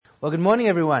Well, good morning,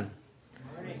 everyone.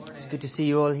 It's good to see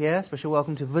you all here. Special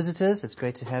welcome to visitors. It's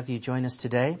great to have you join us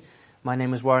today. My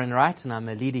name is Warren Wright, and I'm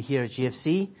a leader here at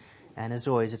GFC. And as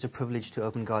always, it's a privilege to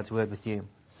open God's Word with you.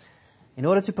 In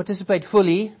order to participate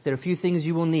fully, there are a few things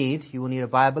you will need. You will need a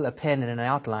Bible, a pen, and an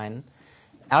outline.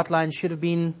 Outlines should have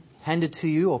been handed to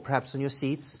you, or perhaps on your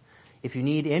seats. If you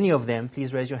need any of them,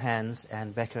 please raise your hands,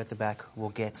 and Becca at the back will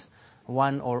get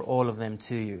one or all of them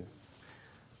to you.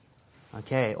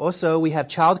 Okay. Also, we have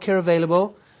childcare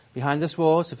available behind this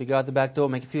wall. So if you go out the back door,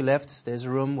 make a few lefts. There's a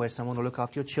room where someone will look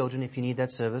after your children if you need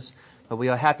that service. But we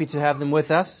are happy to have them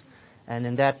with us. And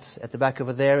in that, at the back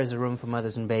over there, is a room for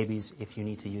mothers and babies if you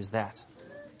need to use that.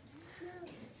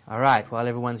 All right. While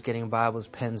everyone's getting Bibles,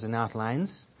 pens, and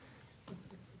outlines.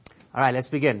 All right. Let's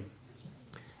begin.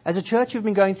 As a church, we've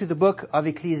been going through the book of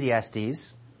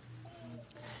Ecclesiastes.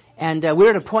 And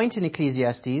we're at a point in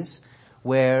Ecclesiastes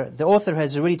where the author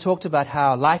has already talked about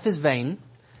how life is vain,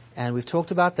 and we've talked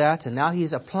about that, and now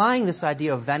he's applying this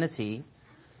idea of vanity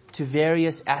to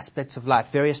various aspects of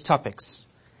life, various topics,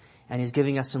 and he's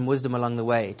giving us some wisdom along the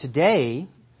way. Today,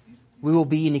 we will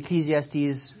be in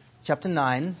Ecclesiastes chapter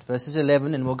 9, verses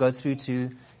 11, and we'll go through to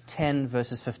 10,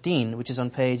 verses 15, which is on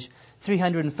page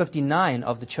 359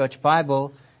 of the Church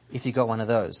Bible, if you got one of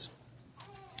those.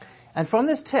 And from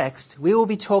this text, we will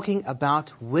be talking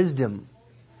about wisdom.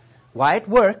 Why it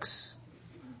works,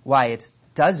 why it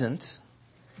doesn't,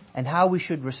 and how we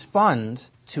should respond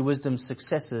to wisdom's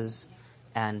successes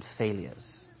and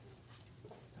failures.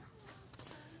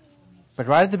 But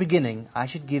right at the beginning, I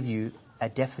should give you a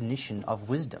definition of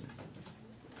wisdom.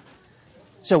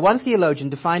 So one theologian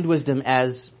defined wisdom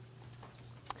as,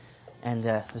 and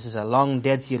this is a long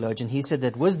dead theologian, he said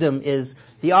that wisdom is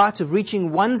the art of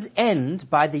reaching one's end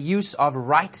by the use of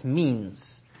right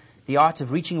means. The art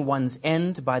of reaching one's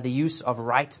end by the use of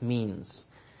right means.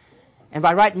 And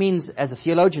by right means, as a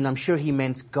theologian, I'm sure he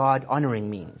meant God-honoring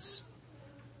means.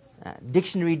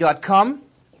 Dictionary.com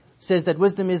says that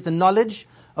wisdom is the knowledge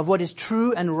of what is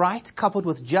true and right coupled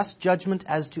with just judgment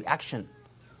as to action.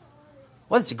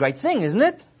 Well, it's a great thing, isn't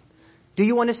it? Do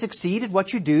you want to succeed at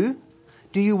what you do?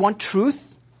 Do you want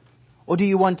truth? Or do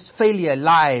you want failure,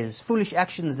 lies, foolish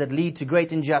actions that lead to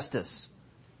great injustice?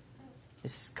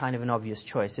 It's kind of an obvious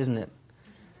choice, isn't it?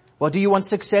 Well, do you want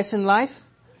success in life?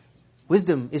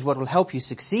 Wisdom is what will help you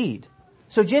succeed.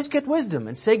 So just get wisdom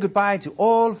and say goodbye to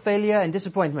all failure and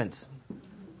disappointment.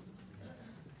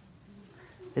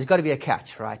 There's got to be a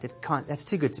catch, right? That's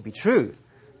too good to be true.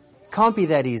 It can't be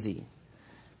that easy.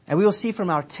 And we will see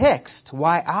from our text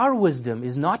why our wisdom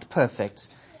is not perfect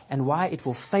and why it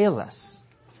will fail us.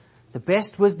 The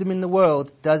best wisdom in the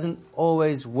world doesn't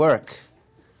always work.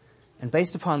 And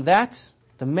based upon that,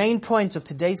 the main point of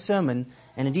today's sermon,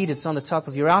 and indeed it's on the top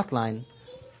of your outline,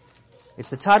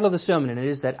 it's the title of the sermon, and it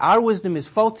is that our wisdom is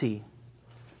faulty,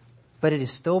 but it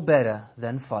is still better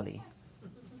than folly.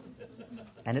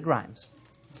 And it rhymes.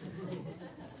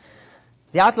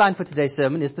 The outline for today's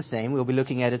sermon is the same. We'll be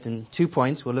looking at it in 2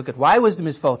 points. We'll look at why wisdom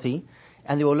is faulty,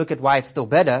 and then we'll look at why it's still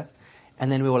better,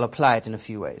 and then we will apply it in a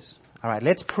few ways. All right,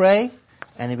 let's pray,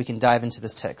 and then we can dive into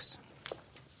this text.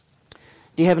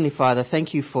 Dear Heavenly Father,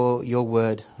 thank you for your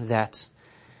word that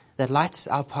lights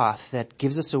our path, that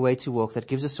gives us a way to walk, that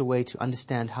gives us a way to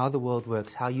understand how the world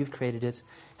works, how you've created it,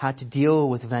 how to deal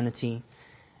with vanity.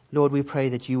 Lord, we pray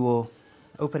that you will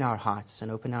open our hearts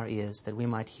and open our ears, that we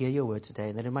might hear your word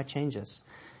today, that it might change us,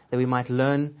 that we might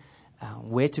learn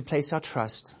where to place our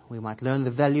trust, we might learn the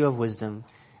value of wisdom,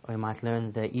 or we might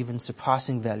learn the even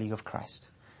surpassing value of Christ.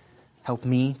 Help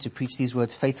me to preach these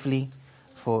words faithfully,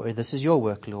 for this is your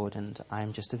work, Lord, and I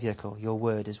am just a vehicle. Your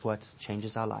word is what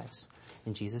changes our lives.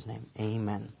 In Jesus' name,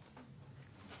 amen.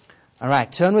 All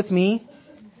right, turn with me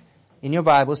in your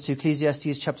Bibles to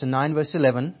Ecclesiastes chapter 9, verse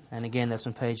 11. And again, that's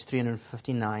on page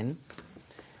 359.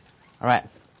 All right,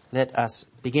 let us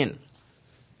begin.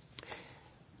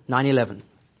 9:11.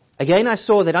 Again I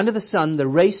saw that under the sun the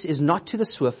race is not to the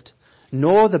swift,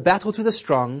 nor the battle to the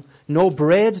strong, nor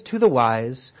bread to the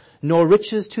wise, nor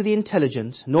riches to the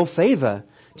intelligent, nor favor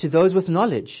to those with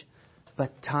knowledge.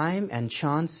 But time and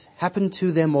chance happen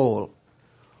to them all.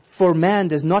 For man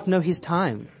does not know his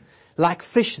time, like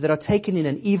fish that are taken in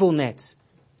an evil net,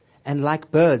 and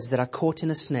like birds that are caught in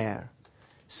a snare.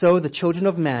 So the children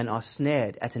of man are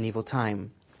snared at an evil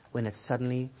time, when it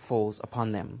suddenly falls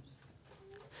upon them.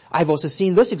 I've also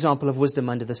seen this example of wisdom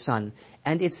under the sun,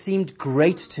 and it seemed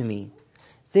great to me.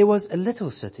 There was a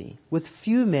little city with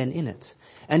few men in it,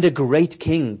 and a great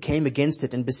king came against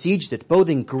it and besieged it,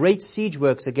 building great siege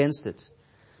works against it.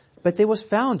 But there was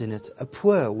found in it a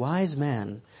poor, wise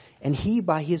man, and he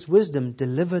by his wisdom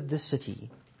delivered the city.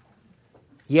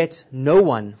 Yet no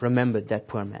one remembered that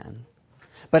poor man.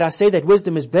 But I say that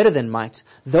wisdom is better than might,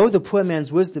 though the poor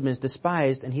man's wisdom is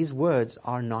despised and his words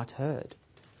are not heard.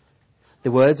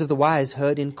 The words of the wise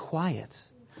heard in quiet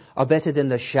are better than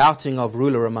the shouting of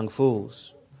ruler among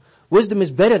fools. Wisdom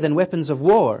is better than weapons of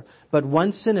war, but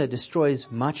one sinner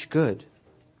destroys much good.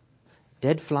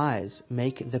 Dead flies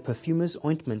make the perfumer's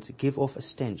ointment give off a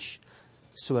stench,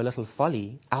 so a little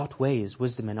folly outweighs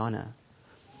wisdom and honor.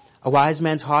 A wise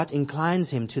man's heart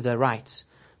inclines him to the right,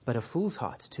 but a fool's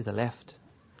heart to the left.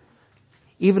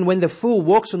 Even when the fool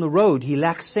walks on the road, he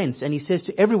lacks sense, and he says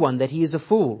to everyone that he is a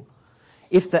fool.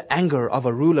 If the anger of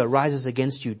a ruler rises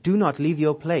against you, do not leave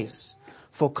your place,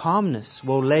 for calmness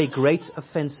will lay great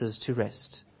offenses to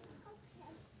rest.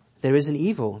 There is an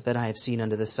evil that I have seen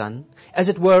under the sun, as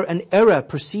it were an error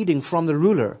proceeding from the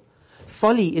ruler.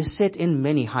 Folly is set in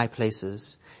many high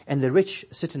places, and the rich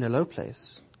sit in a low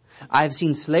place. I have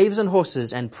seen slaves on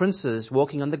horses and princes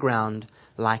walking on the ground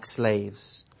like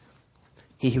slaves.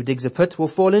 He who digs a pit will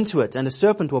fall into it, and a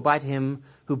serpent will bite him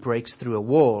who breaks through a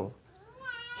wall.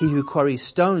 He who quarries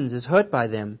stones is hurt by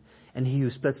them, and he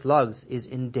who splits logs is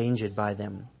endangered by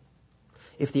them.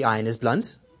 If the iron is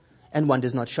blunt, and one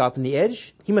does not sharpen the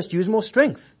edge, he must use more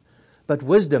strength. But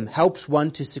wisdom helps one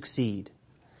to succeed.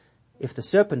 If the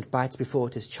serpent bites before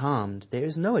it is charmed, there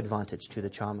is no advantage to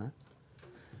the charmer.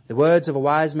 The words of a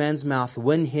wise man's mouth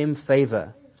win him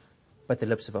favor, but the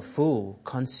lips of a fool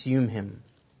consume him.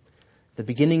 The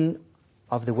beginning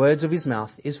of the words of his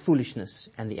mouth is foolishness,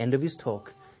 and the end of his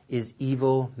talk is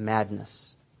evil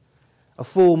madness. A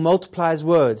fool multiplies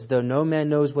words, though no man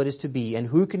knows what is to be, and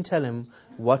who can tell him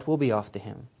what will be after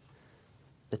him?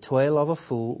 The toil of a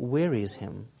fool wearies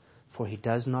him, for he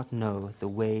does not know the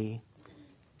way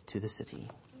to the city.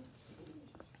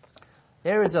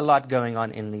 There is a lot going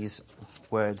on in these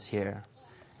words here.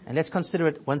 And let's consider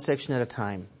it one section at a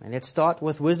time. And let's start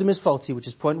with wisdom is faulty, which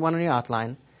is point 1 on your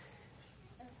outline.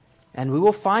 And we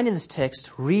will find in this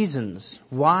text reasons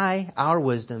why our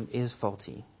wisdom is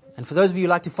faulty. And for those of you who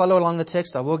like to follow along the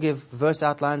text, I will give verse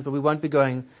outlines, but we won't be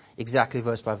going exactly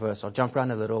verse by verse. I'll jump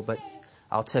around a little, but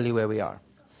I'll tell you where we are.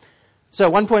 So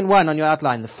 1.1 on your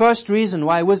outline. The first reason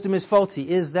why wisdom is faulty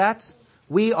is that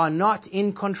we are not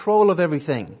in control of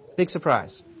everything. Big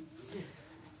surprise.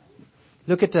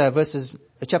 Look at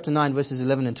chapter 9, verses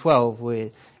 11 and 12,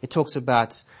 where it talks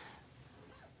about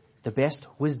the best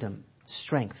wisdom,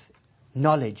 strength,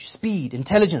 knowledge, speed,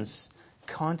 intelligence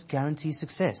can't guarantee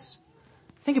success.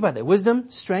 Think about that.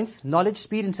 Wisdom, strength, knowledge,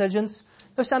 speed, intelligence.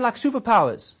 Those sound like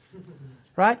superpowers,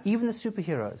 right? Even the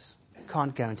superheroes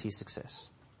can't guarantee success.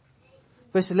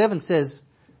 Verse 11 says,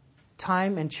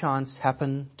 time and chance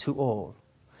happen to all.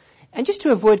 And just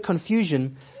to avoid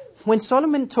confusion, when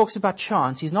Solomon talks about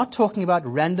chance, he's not talking about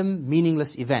random,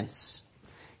 meaningless events.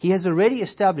 He has already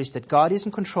established that God is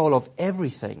in control of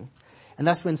everything. And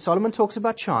thus when Solomon talks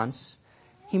about chance,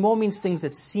 he more means things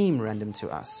that seem random to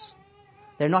us.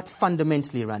 They're not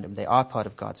fundamentally random. They are part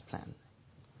of God's plan.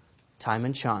 Time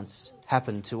and chance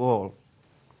happen to all.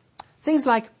 Things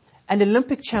like an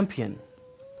Olympic champion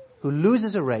who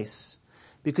loses a race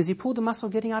because he pulled a muscle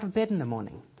getting out of bed in the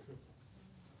morning.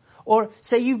 Or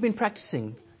say you've been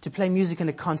practicing to play music in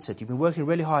a concert. You've been working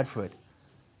really hard for it.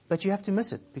 But you have to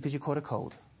miss it because you caught a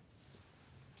cold.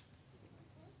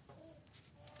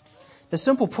 The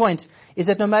simple point is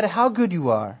that no matter how good you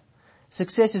are,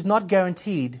 success is not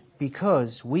guaranteed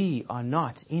because we are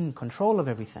not in control of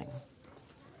everything.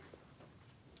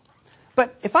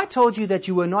 But if I told you that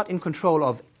you were not in control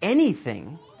of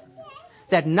anything,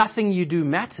 that nothing you do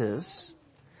matters,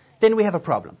 then we have a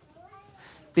problem.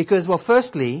 Because, well,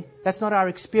 firstly, that's not our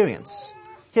experience.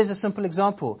 Here's a simple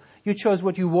example. You chose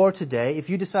what you wore today. If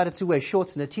you decided to wear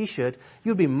shorts and a t-shirt,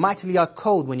 you'd be mightily out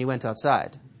cold when you went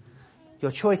outside.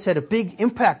 Your choice had a big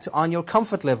impact on your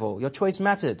comfort level. Your choice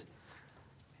mattered.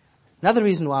 Another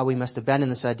reason why we must abandon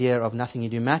this idea of nothing you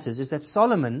do matters is that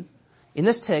Solomon, in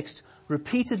this text,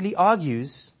 repeatedly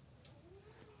argues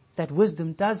that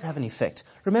wisdom does have an effect.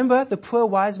 Remember the poor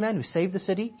wise man who saved the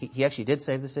city? He actually did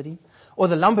save the city. Or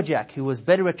the lumberjack who was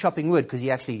better at chopping wood because he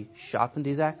actually sharpened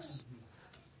his axe.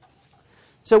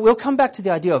 So we'll come back to the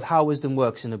idea of how wisdom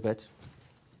works in a bit.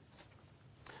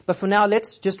 But for now,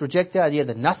 let's just reject the idea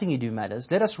that nothing you do matters.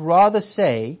 Let us rather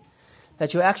say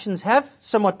that your actions have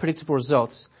somewhat predictable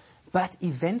results, but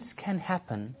events can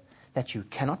happen that you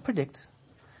cannot predict,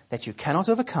 that you cannot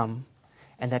overcome,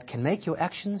 and that can make your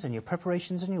actions and your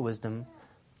preparations and your wisdom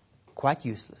quite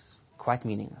useless, quite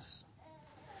meaningless.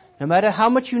 No matter how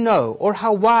much you know, or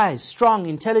how wise, strong,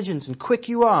 intelligent, and quick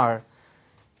you are,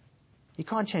 you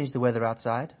can't change the weather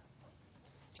outside.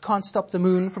 You can't stop the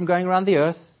moon from going around the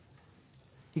earth.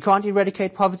 You can't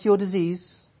eradicate poverty or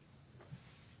disease.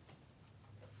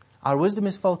 Our wisdom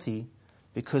is faulty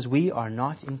because we are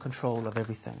not in control of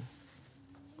everything.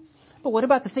 But what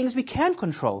about the things we can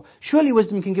control? Surely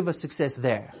wisdom can give us success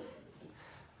there.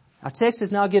 Our text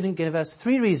is now going to give us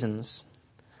 3 reasons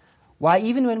why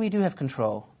even when we do have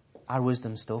control, our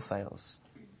wisdom still fails.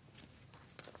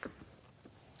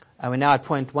 And we're now at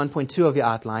point 1.2 of your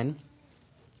outline.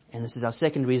 And this is our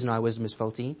second reason why wisdom is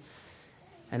faulty.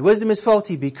 And wisdom is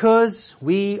faulty because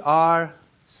we are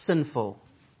sinful.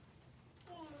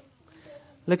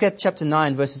 Look at chapter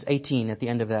 9, verses 18 at the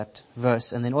end of that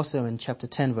verse, and then also in chapter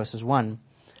 10, verses 1.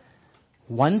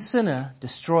 One sinner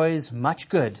destroys much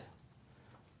good,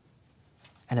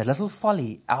 and a little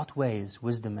folly outweighs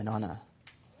wisdom and honor.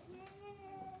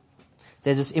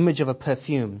 There's this image of a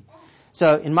perfume.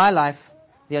 So in my life,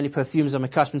 the only perfumes I'm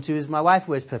accustomed to is my wife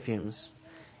wears perfumes.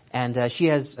 And she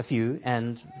has a few,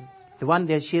 and the one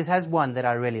that she has one that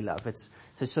I really love. It's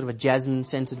sort of a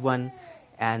jasmine-scented one,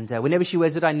 and whenever she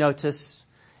wears it, I notice.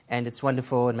 And it's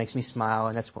wonderful, it makes me smile,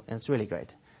 and it's really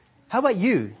great. How about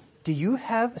you? Do you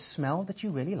have a smell that you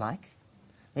really like?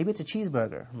 Maybe it's a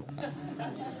cheeseburger.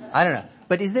 I don't know.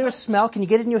 But is there a smell, can you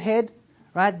get it in your head,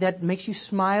 right, that makes you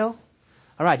smile?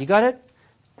 All right, you got it?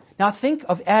 Now think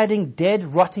of adding dead,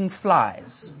 rotting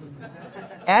flies.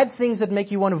 Add things that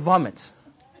make you want to vomit.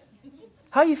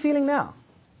 How are you feeling now?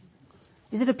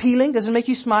 Is it appealing? Does it make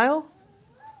you smile?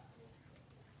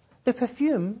 The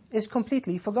perfume is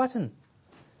completely forgotten.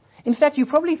 In fact, you're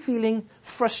probably feeling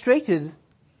frustrated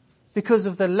because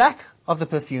of the lack of the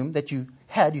perfume that you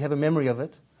had, you have a memory of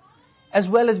it, as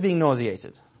well as being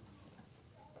nauseated.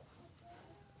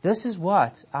 This is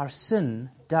what our sin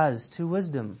does to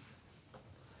wisdom.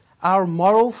 Our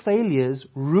moral failures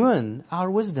ruin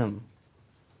our wisdom.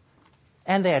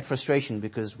 And they add frustration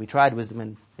because we tried wisdom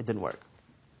and it didn't work.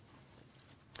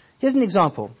 Here's an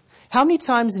example. How many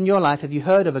times in your life have you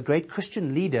heard of a great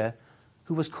Christian leader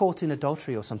who was caught in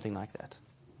adultery or something like that?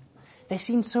 They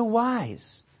seemed so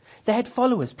wise. They had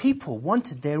followers. People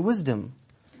wanted their wisdom.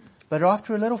 But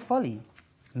after a little folly,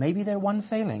 maybe they're one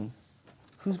failing.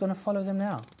 Who's going to follow them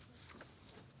now?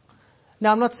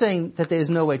 Now, I'm not saying that there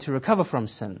is no way to recover from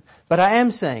sin, but I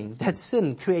am saying that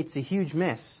sin creates a huge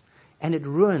mess and it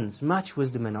ruins much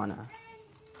wisdom and honor.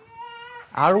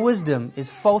 Our wisdom is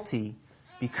faulty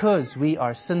because we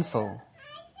are sinful.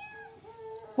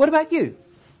 What about you?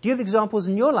 Do you have examples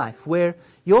in your life where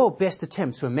your best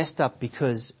attempts were messed up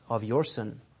because of your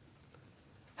sin?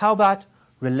 How about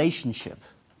relationship?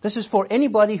 This is for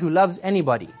anybody who loves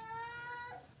anybody.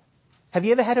 Have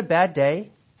you ever had a bad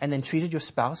day and then treated your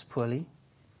spouse poorly?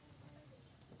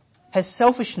 Has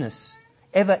selfishness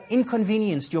ever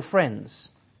inconvenienced your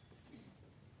friends?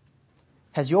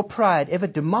 Has your pride ever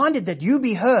demanded that you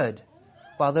be heard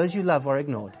while those you love are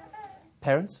ignored?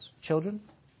 Parents, children?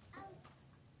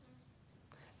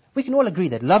 We can all agree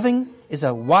that loving is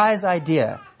a wise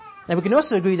idea. And we can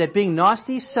also agree that being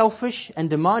nasty, selfish, and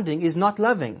demanding is not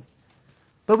loving.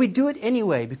 But we do it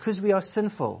anyway because we are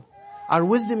sinful. Our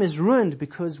wisdom is ruined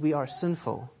because we are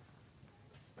sinful.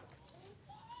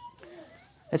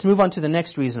 Let's move on to the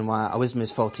next reason why our wisdom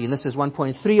is faulty. And this is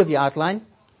 1.3 of your outline.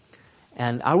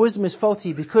 And our wisdom is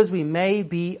faulty because we may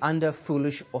be under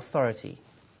foolish authority.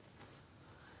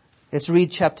 Let's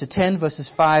read chapter 10, verses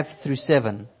 5 through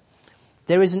 7.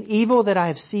 There is an evil that I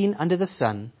have seen under the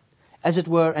sun, as it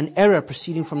were an error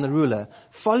proceeding from the ruler.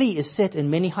 Folly is set in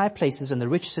many high places, and the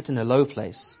rich sit in a low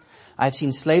place. I have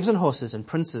seen slaves on horses and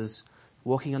princes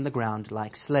walking on the ground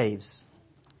like slaves.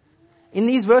 In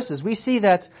these verses, we see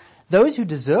that those who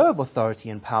deserve authority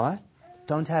and power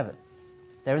don't have it.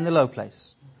 They're in the low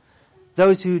place.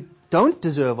 Those who don't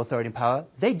deserve authority and power,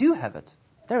 they do have it.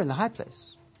 They're in the high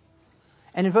place.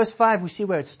 And in verse 5, we see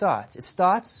where it starts. It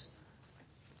starts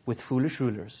with foolish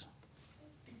rulers.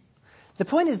 The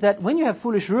point is that when you have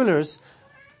foolish rulers,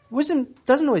 wisdom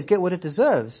doesn't always get what it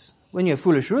deserves. When you have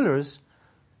foolish rulers,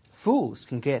 fools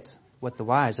can get what the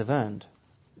wise have earned.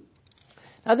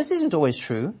 Now, this isn't always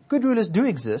true. Good rulers do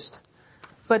exist,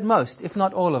 but most, if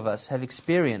not all of us, have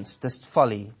experienced this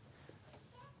folly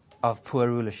of poor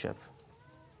rulership.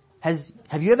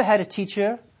 Have you ever had a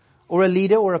teacher or a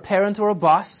leader or a parent or a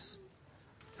boss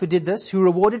who did this, who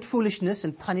rewarded foolishness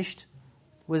and punished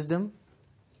wisdom?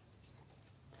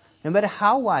 No matter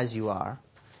how wise you are,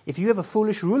 if you have a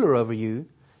foolish ruler over you,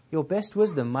 your best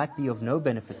wisdom might be of no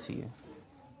benefit to you.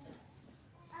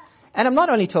 And I'm not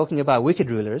only talking about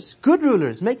wicked rulers. Good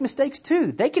rulers make mistakes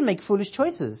too. They can make foolish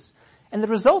choices. And the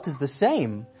result is the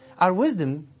same. Our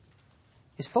wisdom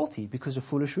is faulty because of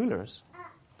foolish rulers.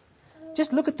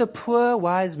 Just look at the poor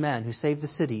wise man who saved the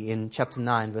city in chapter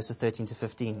 9, verses 13 to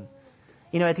 15.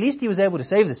 At least he was able to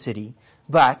save the city,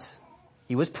 but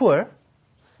he was poor,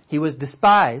 he was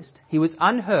despised, he was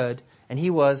unheard, and he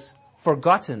was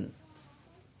forgotten.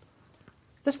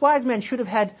 This wise man should have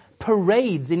had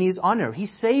parades in his honor. He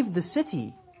saved the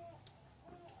city.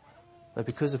 But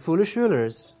because of foolish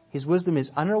rulers, his wisdom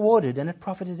is unrewarded and it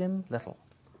profited him little.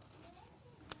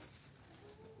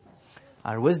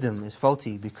 Our wisdom is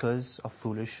faulty because of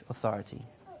foolish authority.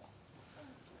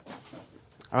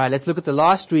 All right, let's look at the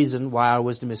last reason why our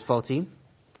wisdom is faulty.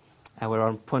 And we're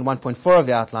on point 1.4 of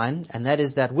the outline, and that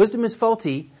is that wisdom is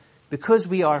faulty because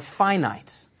we are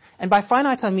finite. And by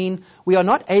finite, I mean we are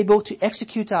not able to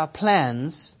execute our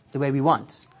plans the way we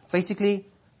want. Basically,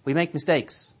 we make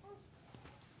mistakes.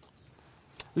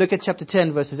 Look at chapter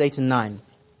 10, verses 8 and 9.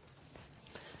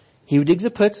 He who digs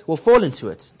a pit will fall into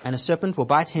it, and a serpent will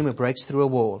bite him who breaks through a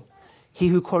wall. He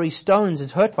who quarries stones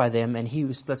is hurt by them, and he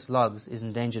who splits logs is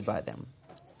endangered by them.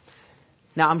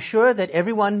 Now, I'm sure that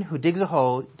everyone who digs a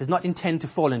hole does not intend to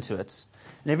fall into it.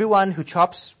 And everyone who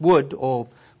chops wood or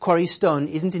quarries stone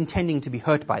isn't intending to be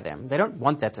hurt by them. They don't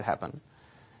want that to happen.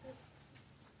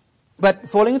 But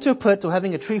falling into a pit or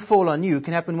having a tree fall on you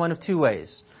can happen one of two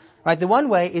ways. Right? The one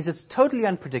way is it's totally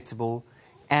unpredictable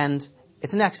and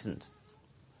it's an accident.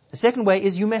 The second way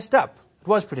is you messed up. It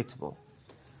was predictable.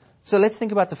 So let's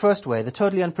think about the first way, the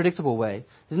totally unpredictable way.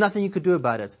 There's nothing you could do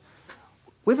about it.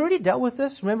 We've already dealt with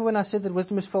this. Remember when I said that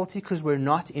wisdom is faulty because we're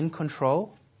not in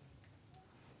control?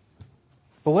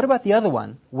 But what about the other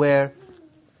one, where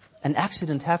an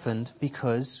accident happened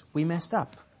because we messed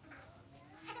up?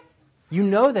 You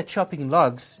know that chopping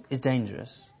logs is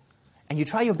dangerous, and you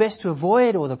try your best to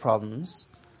avoid all the problems,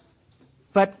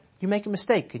 but you make a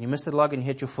mistake and you miss the log and you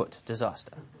hit your foot.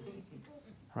 Disaster.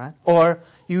 Right? Or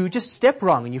you just step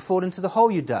wrong and you fall into the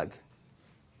hole you dug.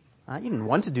 Right? You didn't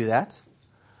want to do that.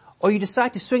 Or you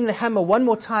decide to swing the hammer one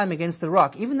more time against the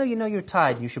rock, even though you know you're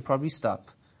tired and you should probably stop.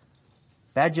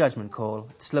 Bad judgment call.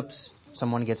 It slips.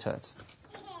 Someone gets hurt.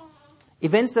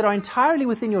 Events that are entirely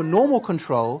within your normal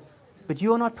control, but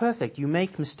you are not perfect. You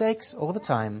make mistakes all the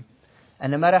time.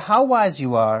 And no matter how wise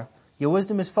you are, your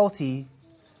wisdom is faulty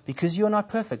because you are not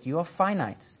perfect. You are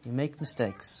finite. You make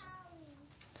mistakes.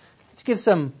 Let's give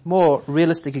some more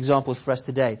realistic examples for us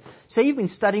today. Say you've been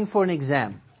studying for an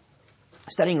exam.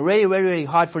 Studying really, really, really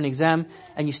hard for an exam,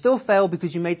 and you still fail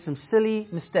because you made some silly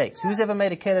mistakes. Who's ever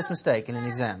made a careless mistake in an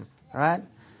exam? All right?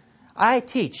 I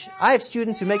teach. I have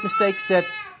students who make mistakes that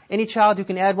any child who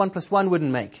can add 1 + 1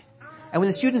 wouldn't make. And when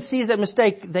the student sees that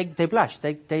mistake, they blush.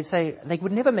 They say they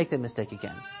would never make that mistake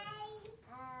again.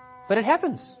 But it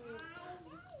happens.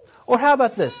 Or how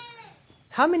about this?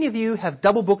 How many of you have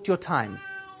double booked your time?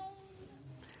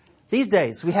 These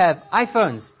days, we have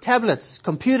iPhones, tablets,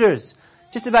 computers,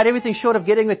 just about everything short of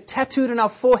getting it tattooed on our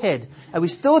forehead, and we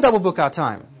still double book our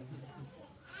time.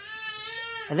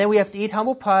 And then we have to eat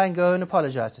humble pie and go and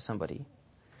apologize to somebody.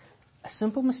 A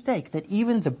simple mistake that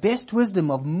even the best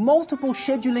wisdom of multiple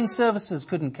scheduling services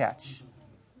couldn't catch.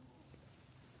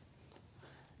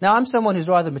 Now, I'm someone who's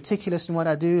rather meticulous in what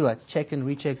I do. I check and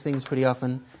recheck things pretty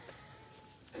often.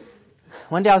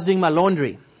 One day I was doing my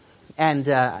laundry, and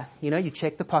you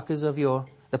check the pockets of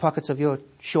your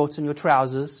shorts and your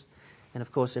trousers. And of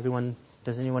course,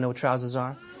 does anyone know what trousers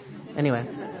are? Anyway.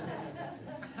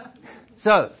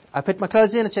 So, I put my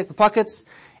clothes in, I check the pockets,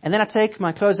 and then I take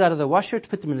my clothes out of the washer to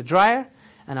put them in the dryer,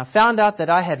 and I found out that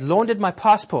I had laundered my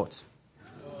passport.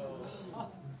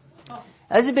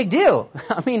 That's a big deal.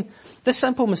 I mean, this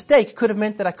simple mistake could have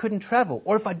meant that I couldn't travel,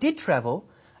 or if I did travel,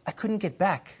 I couldn't get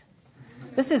back.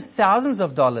 This is thousands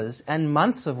of dollars and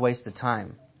months of wasted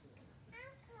time.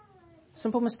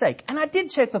 Simple mistake. And I did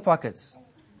check the pockets.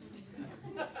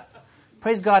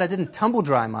 Praise God, I didn't tumble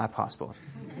dry my passport.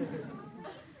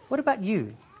 What about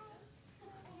you?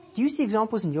 Do you see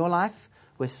examples in your life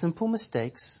where simple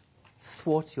mistakes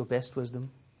thwart your best wisdom?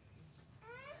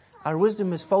 Our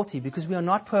wisdom is faulty because we are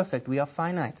not perfect. We are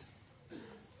finite.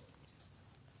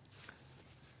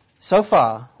 So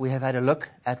far, we have had a look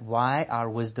at why our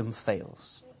wisdom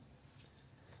fails.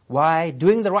 Why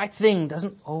doing the right thing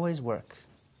doesn't always work.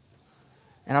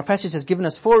 And our passage has given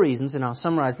us 4 reasons, and I'll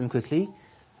summarize them quickly.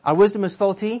 Our wisdom is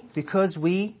faulty because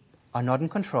we are not in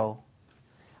control.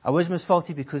 Our wisdom is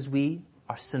faulty because we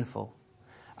are sinful.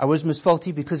 Our wisdom is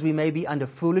faulty because we may be under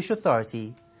foolish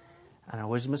authority. And our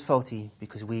wisdom is faulty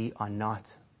because we are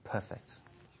not perfect.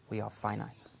 We are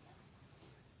finite.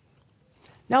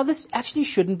 Now, this actually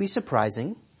shouldn't be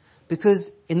surprising,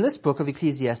 because in this book of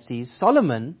Ecclesiastes,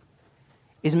 Solomon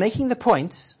is making the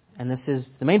point, and this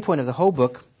is the main point of the whole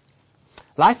book,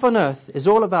 life on earth is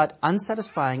all about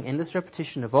unsatisfying, endless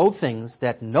repetition of old things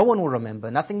that no one will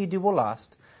remember, nothing you do will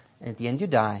last, and at the end you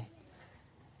die.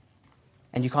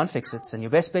 and you can't fix it, and your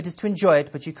best bet is to enjoy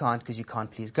it, but you can't because you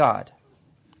can't please God.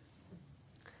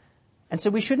 And so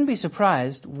we shouldn't be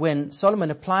surprised when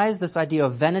Solomon applies this idea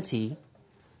of vanity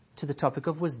to the topic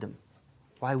of wisdom.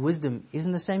 Why wisdom is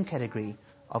in the same category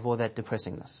of all that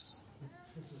depressingness.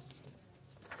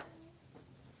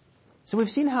 So we've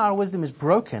seen how our wisdom is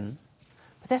broken,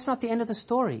 but that's not the end of the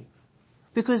story.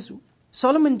 Because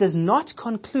Solomon does not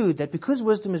conclude that because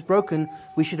wisdom is broken,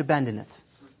 we should abandon it.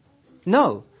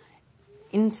 No.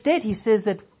 Instead, he says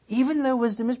that even though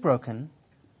wisdom is broken,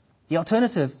 the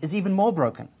alternative is even more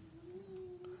broken.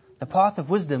 The path of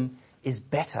wisdom is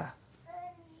better.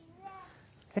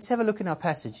 Let's have a look in our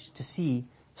passage to see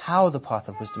how the path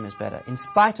of wisdom is better, in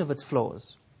spite of its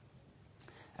flaws.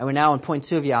 And we're now on point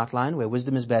 2 of your outline, where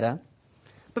wisdom is better.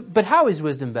 But how is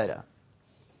wisdom better?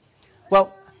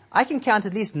 Well, I can count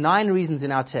at least 9 reasons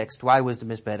in our text why wisdom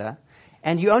is better,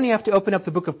 and you only have to open up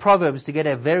the book of Proverbs to get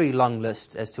a very long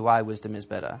list as to why wisdom is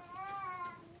better.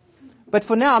 But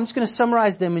for now, I'm just going to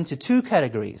summarize them into 2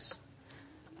 categories.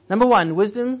 Number 1,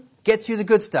 wisdom gets you the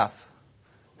good stuff.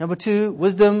 Number 2,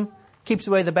 wisdom keeps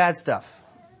away the bad stuff.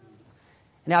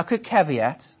 Now, a quick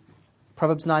caveat.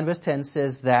 Proverbs 9 verse 10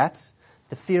 says that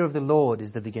the fear of the Lord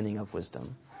is the beginning of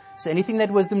wisdom. So anything that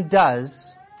wisdom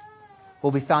does will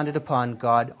be founded upon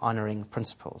God-honoring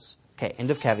principles. Okay,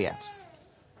 end of caveat.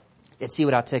 Let's see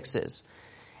what our text says.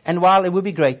 And while it would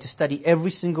be great to study every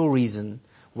single reason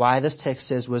why this text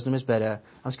says wisdom is better,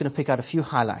 I'm just going to pick out a few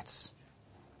highlights.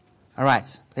 All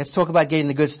right, let's talk about getting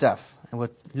the good stuff. And we'll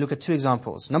look at 2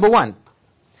 examples. Number 1,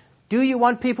 do you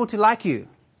want people to like you?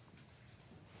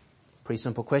 Pretty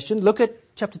simple question. Look at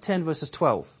chapter 10, verses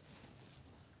 12.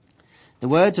 The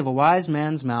words of a wise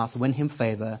man's mouth win him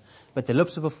favor, but the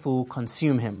lips of a fool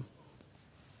consume him.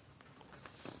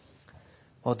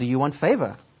 Well, do you want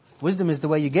favor? Wisdom is the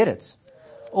way you get it.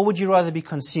 Or would you rather be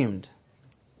consumed?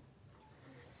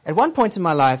 At one point in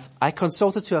my life, I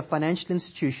consulted to a financial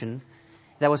institution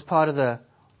that was part of the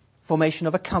formation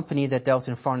of a company that dealt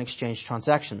in foreign exchange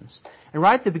transactions. And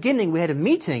right at the beginning, we had a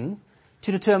meeting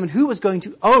to determine who was going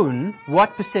to own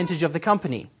what percentage of the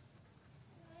company.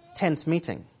 Tense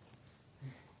meeting.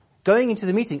 Going into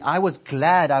the meeting, I was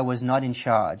glad I was not in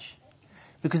charge,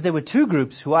 because there were 2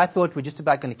 groups who I thought were just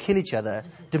about going to kill each other,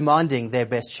 demanding their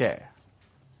best share.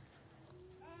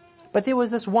 But there was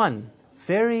this one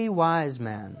very wise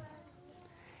man,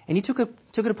 and he took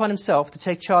it upon himself to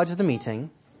take charge of the meeting,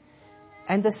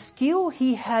 and the skill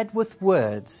he had with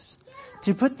words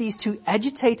to put these 2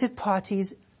 agitated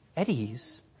parties at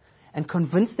ease and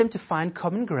convince them to find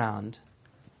common ground,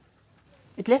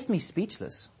 it left me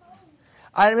speechless.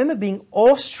 I remember being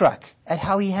awestruck at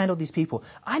how he handled these people.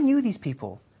 I knew these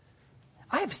people.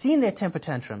 I have seen their temper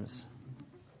tantrums.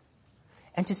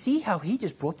 And to see how he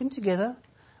just brought them together,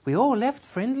 we all left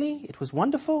friendly, it was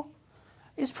wonderful.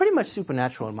 It's pretty much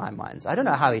supernatural in my mind. I don't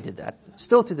know how he did that.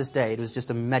 Still to this day, it was just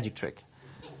a magic trick.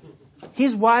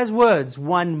 His wise words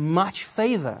won much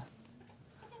favor.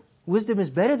 Wisdom is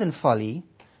better than folly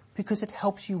because it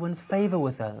helps you win favor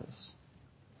with others.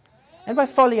 And by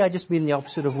folly, I just mean the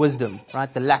opposite of wisdom,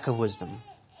 right? The lack of wisdom.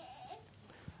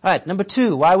 All right, number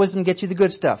 2, why wisdom gets you the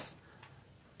good stuff?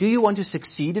 Do you want to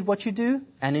succeed at what you do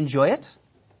and enjoy it?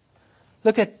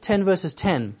 Look at 10 verses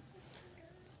 10.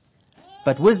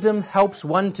 But wisdom helps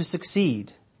one to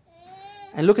succeed.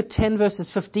 And look at 10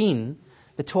 verses 15.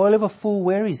 The toil of a fool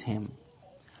wearies him.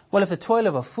 Well, if the toil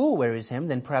of a fool wearies him,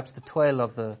 then perhaps the toil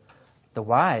of the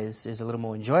wise is a little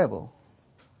more enjoyable.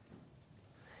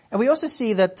 And we also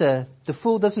see that the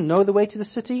fool doesn't know the way to the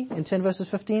city in 10 verses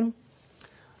 15.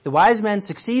 The wise man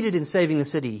succeeded in saving the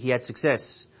city. He had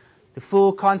success. The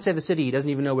fool can't save the city. He doesn't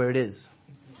even know where it is.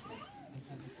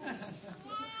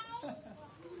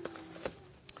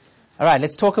 All right,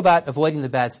 let's talk about avoiding the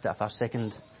bad stuff, our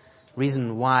second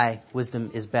reason why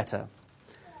wisdom is better.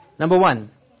 Number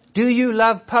 1, do you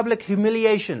love public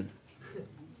humiliation?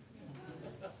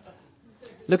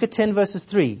 Look at 10 verses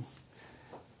 3.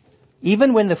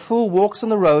 Even when the fool walks on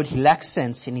the road, he lacks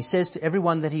sense, and he says to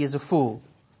everyone that he is a fool.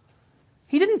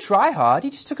 He didn't try hard,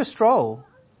 he just took a stroll,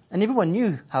 and everyone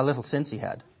knew how little sense he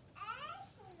had.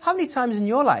 How many times in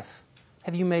your life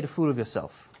have you made a fool of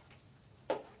yourself?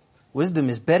 Wisdom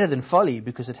is better than folly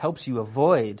because it helps you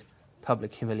avoid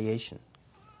public humiliation.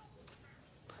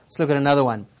 Let's look at another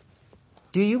one.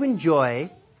 Do you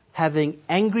enjoy having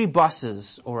angry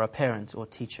bosses or a parent or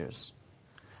teachers?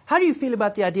 How do you feel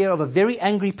about the idea of a very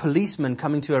angry policeman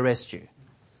coming to arrest you?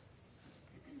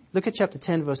 Look at chapter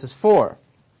 10 verses 4.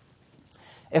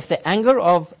 If the anger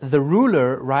of the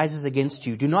ruler rises against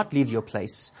you, do not leave your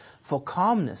place, for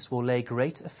calmness will lay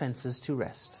great offenses to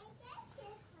rest.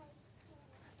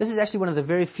 This is actually one of the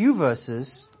very few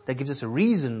verses that gives us a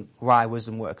reason why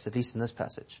wisdom works, at least in this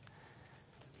passage.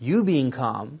 You being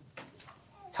calm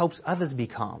helps others be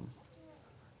calm,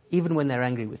 even when they're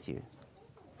angry with you.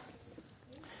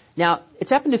 Now,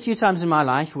 it's happened a few times in my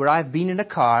life where I've been in a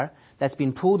car that's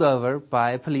been pulled over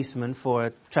by a policeman for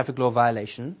a traffic law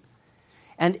violation.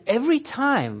 And every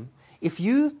time, if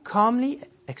you calmly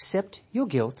accept your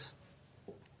guilt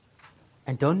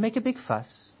and don't make a big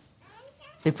fuss,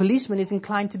 the policeman is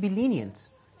inclined to be lenient.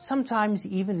 Sometimes he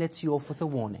even lets you off with a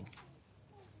warning.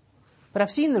 But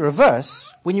I've seen the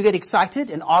reverse. When you get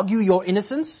excited and argue your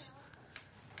innocence,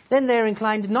 then they're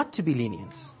inclined not to be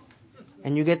lenient.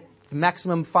 And you get the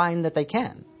maximum fine that they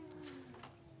can.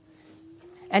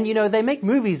 And you know, they make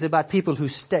movies about people who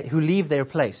leave their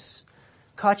place.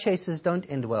 Car chases don't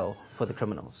end well for the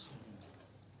criminals.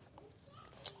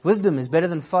 Wisdom is better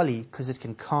than folly because it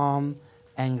can calm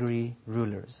angry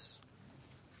rulers.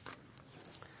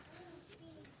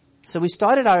 So we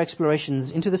started our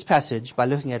explorations into this passage by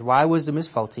looking at why wisdom is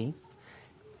faulty.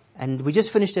 And we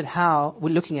just finished we're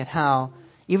looking at how,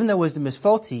 even though wisdom is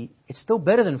faulty, it's still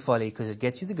better than folly because it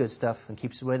gets you the good stuff and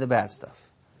keeps away the bad stuff.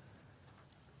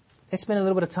 Let's spend a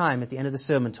little bit of time at the end of the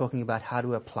sermon talking about how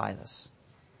to apply this.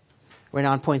 We're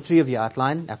now on point 3 of your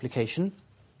outline, application.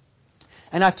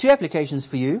 And I have 2 applications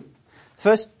for you.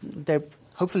 First, they're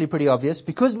hopefully pretty obvious.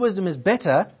 Because wisdom is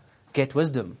better, get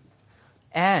wisdom.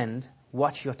 And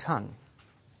watch your tongue.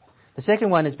 The second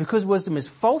one is because wisdom is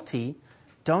faulty,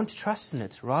 don't trust in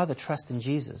it. Rather trust in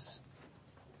Jesus.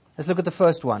 Let's look at the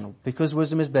first one. Because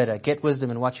wisdom is better, get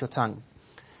wisdom and watch your tongue.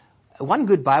 One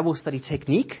good Bible study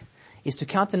technique is to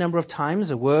count the number of times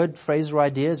a word, phrase, or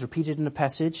idea is repeated in a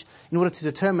passage in order to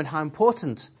determine how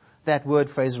important that word,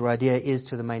 phrase, or idea is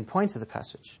to the main point of the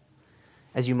passage.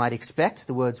 As you might expect,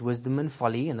 the words wisdom and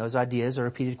folly and those ideas are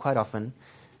repeated quite often.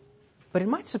 But it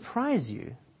might surprise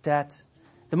you that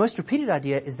the most repeated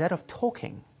idea is that of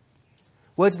talking.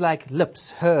 Words like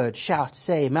lips, heard, shout,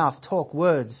 say, mouth, talk,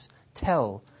 words,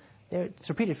 tell. It's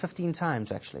repeated 15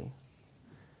 times, actually.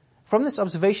 From this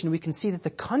observation, we can see that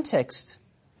the context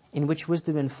in which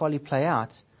wisdom and folly play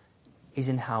out is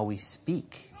in how we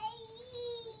speak.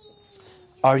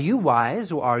 Are you wise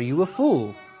or are you a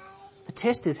fool? The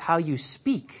test is how you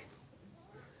speak.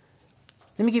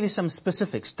 Let me give you some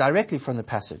specifics directly from the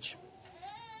passage.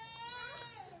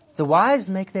 The wise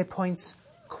make their points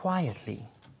quietly.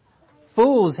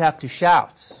 Fools have to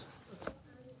shout.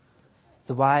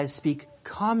 The wise speak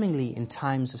calmingly in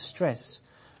times of stress.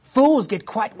 Fools get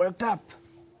quite worked up.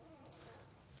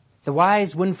 The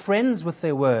wise win friends with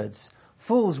their words.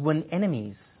 Fools win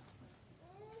enemies.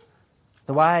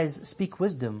 The wise speak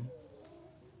wisdom.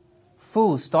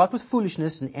 Fools start with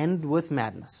foolishness and end with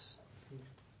madness.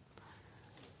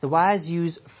 The wise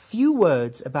use few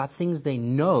words about things they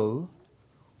know.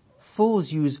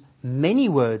 Fools use many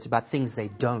words about things they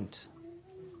don't.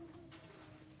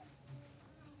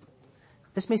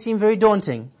 This may seem very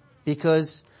daunting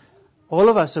because all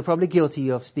of us are probably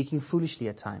guilty of speaking foolishly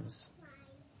at times.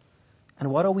 And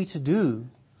what are we to do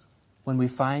when we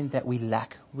find that we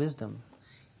lack wisdom?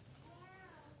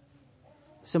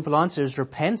 The simple answer is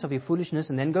repent of your foolishness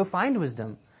and then go find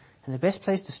wisdom. And the best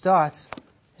place to start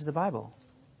is the Bible.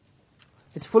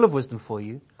 It's full of wisdom for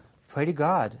you. Pray to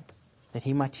God that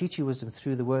He might teach you wisdom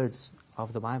through the words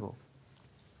of the Bible.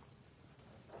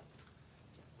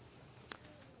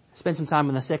 Spend some time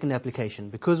on the second application.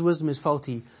 Because wisdom is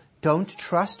faulty, don't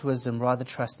trust wisdom, rather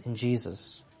trust in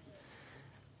Jesus.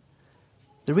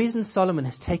 The reason Solomon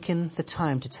has taken the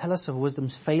time to tell us of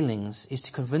wisdom's failings is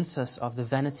to convince us of the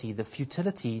vanity, the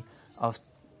futility of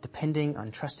depending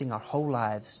on trusting our whole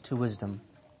lives to wisdom.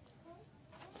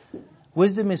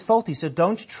 Wisdom is faulty, so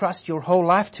don't trust your whole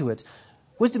life to it.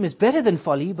 Wisdom is better than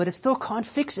folly, but it still can't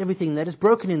fix everything that is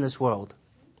broken in this world.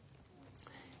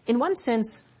 In one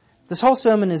sense, this whole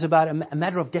sermon is about a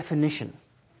matter of definition,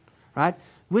 right?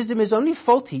 Wisdom is only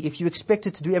faulty if you expect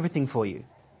it to do everything for you.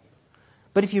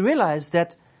 But if you realize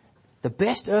that the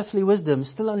best earthly wisdom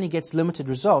still only gets limited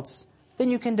results, then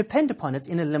you can depend upon it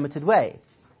in a limited way.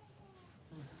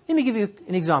 Let me give you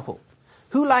an example.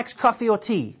 Who likes coffee or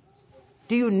tea?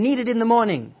 Do you need it in the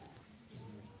morning?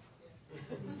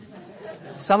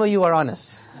 Some of you are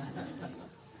honest.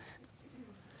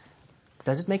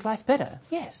 Does it make life better?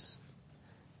 Yes.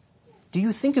 Do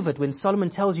you think of it when Solomon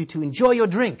tells you to enjoy your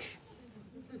drink?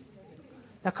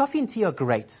 Now, coffee and tea are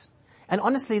great. And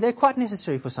honestly, they're quite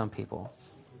necessary for some people.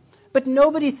 But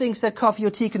nobody thinks that coffee or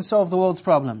tea can solve the world's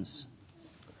problems.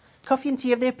 Coffee and tea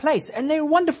have their place, and they're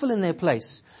wonderful in their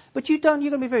place. But you're going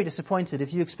to be very disappointed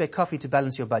if you expect coffee to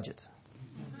balance your budget.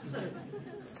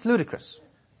 It's ludicrous.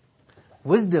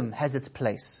 Wisdom has its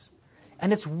place,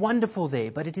 and it's wonderful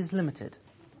there, but it is limited.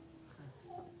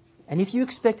 And if you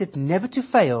expect it never to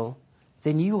fail,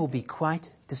 then you will be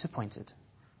quite disappointed.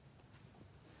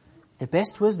 The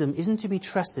best wisdom isn't to be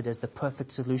trusted as the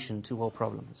perfect solution to all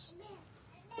problems.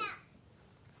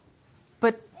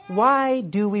 But why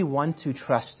do we want to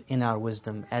trust in our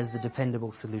wisdom as the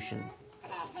dependable solution?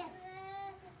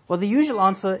 Well, the usual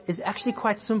answer is actually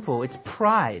quite simple. It's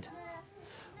pride.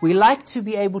 We like to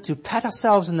be able to pat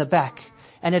ourselves in the back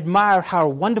and admire how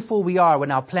wonderful we are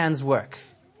when our plans work.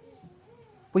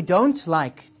 We don't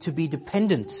like to be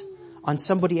dependent on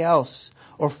somebody else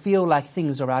or feel like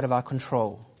things are out of our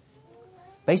control.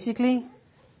 Basically,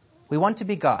 we want to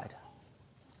be God,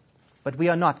 but we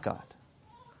are not God.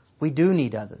 We do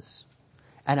need others,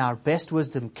 and our best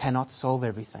wisdom cannot solve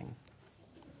everything.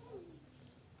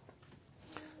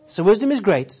 So wisdom is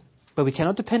great, but we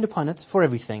cannot depend upon it for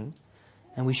everything,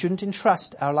 and we shouldn't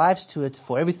entrust our lives to it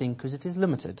for everything because it is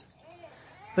limited.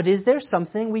 But is there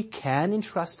something we can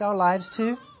entrust our lives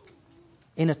to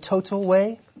in a total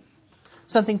way?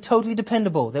 Something totally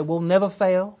dependable that will never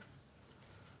fail?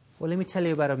 Well, let me tell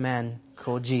you about a man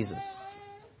called Jesus.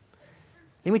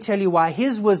 Let me tell you why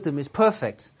his wisdom is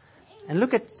perfect. And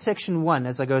look at section 1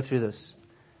 as I go through this.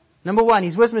 Number 1,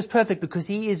 his wisdom is perfect because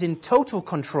he is in total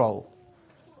control.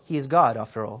 He is God,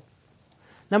 after all.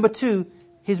 Number 2,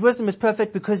 his wisdom is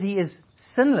perfect because he is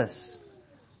sinless.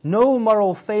 No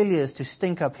moral failures to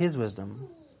stink up his wisdom.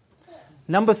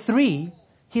 Number 3,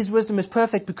 his wisdom is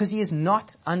perfect because he is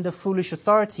not under foolish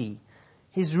authority.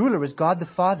 His ruler is God the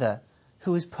Father,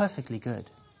 who is perfectly good.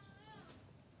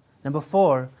 Number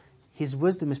 4, his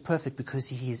wisdom is perfect because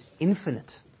he is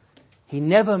infinite. He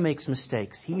never makes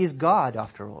mistakes. He is God,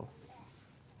 after all.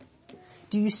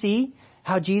 Do you see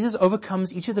how Jesus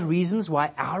overcomes each of the reasons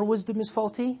why our wisdom is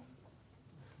faulty?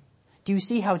 Do you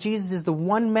see how Jesus is the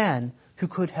one man who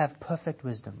could have perfect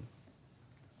wisdom?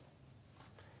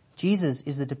 Jesus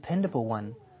is the dependable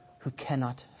one who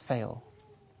cannot fail.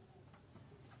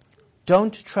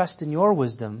 Don't trust in your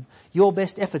wisdom, your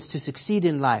best efforts to succeed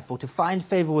in life or to find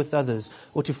favor with others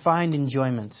or to find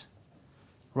enjoyment.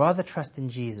 Rather trust in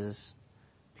Jesus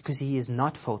because he is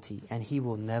not faulty and he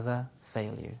will never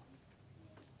fail you.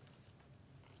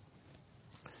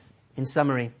 In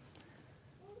summary,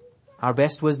 our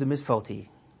best wisdom is faulty,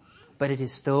 but it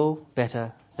is still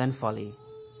better than folly.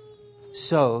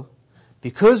 So,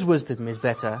 because wisdom is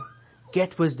better,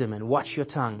 get wisdom and watch your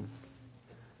tongue.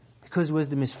 Because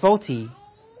wisdom is faulty,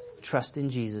 trust in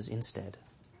Jesus instead.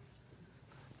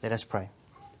 Let us pray.